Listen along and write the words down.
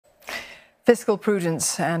Fiscal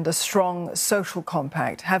prudence and a strong social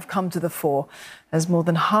compact have come to the fore as more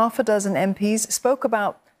than half a dozen MPs spoke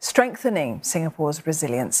about strengthening Singapore's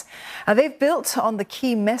resilience. They've built on the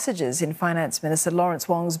key messages in Finance Minister Lawrence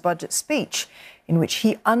Wong's budget speech, in which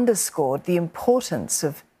he underscored the importance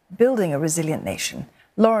of building a resilient nation.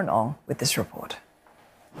 Lauren Ong with this report.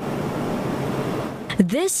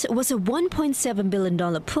 This was a $1.7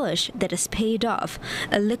 billion push that has paid off.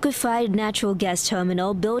 A liquefied natural gas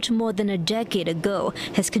terminal built more than a decade ago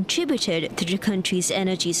has contributed to the country's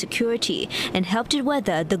energy security and helped it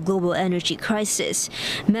weather the global energy crisis.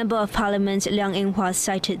 Member of Parliament Liang Eng-hwa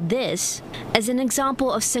cited this as an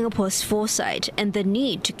example of Singapore's foresight and the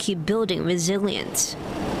need to keep building resilience.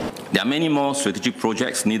 There are many more strategic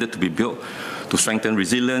projects needed to be built to strengthen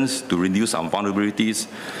resilience, to reduce our vulnerabilities,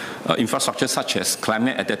 infrastructure such as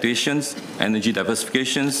climate adaptations, energy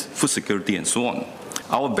diversifications, food security, and so on.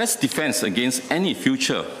 Our best defense against any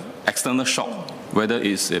future external shock, whether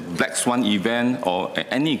it's a black swan event or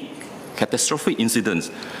any catastrophic incidents,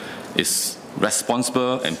 is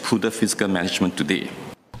responsible and prudent fiscal management today.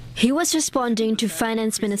 He was responding to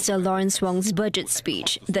Finance Minister Lawrence Wong's budget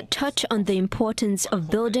speech that touched on the importance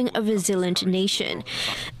of building a resilient nation.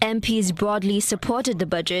 MPs broadly supported the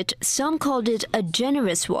budget. Some called it a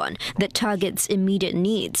generous one that targets immediate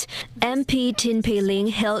needs. MP Tin Pei Ling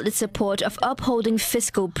held its support of upholding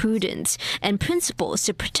fiscal prudence and principles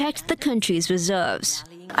to protect the country's reserves.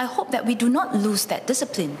 I hope that we do not lose that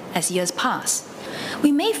discipline as years pass.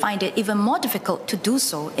 We may find it even more difficult to do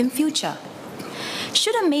so in future.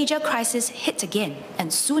 Should a major crisis hit again,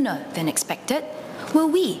 and sooner than expected, will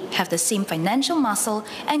we have the same financial muscle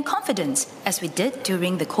and confidence as we did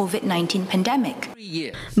during the COVID-19 pandemic?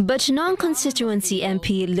 But non-constituency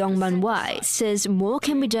MP Leong Man Wai says more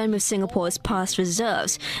can be done with Singapore's past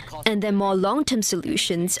reserves and that more long-term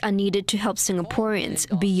solutions are needed to help Singaporeans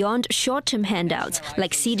beyond short-term handouts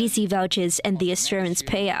like CDC vouchers and the assurance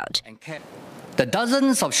payout. The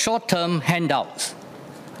dozens of short-term handouts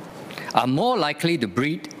are more likely to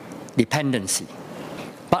breed dependency,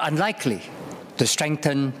 but unlikely to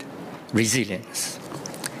strengthen resilience.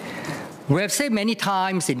 We have said many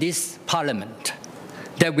times in this Parliament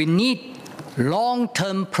that we need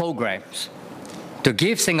long-term programs to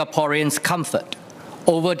give Singaporeans comfort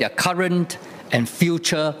over their current and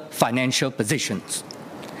future financial positions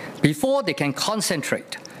before they can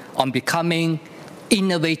concentrate on becoming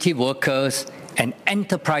innovative workers and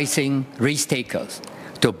enterprising risk-takers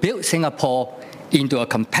to build Singapore into a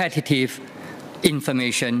competitive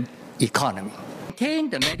information economy.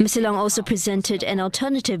 Mr. Leong also presented an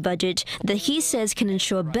alternative budget that he says can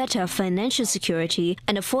ensure better financial security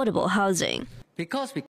and affordable housing.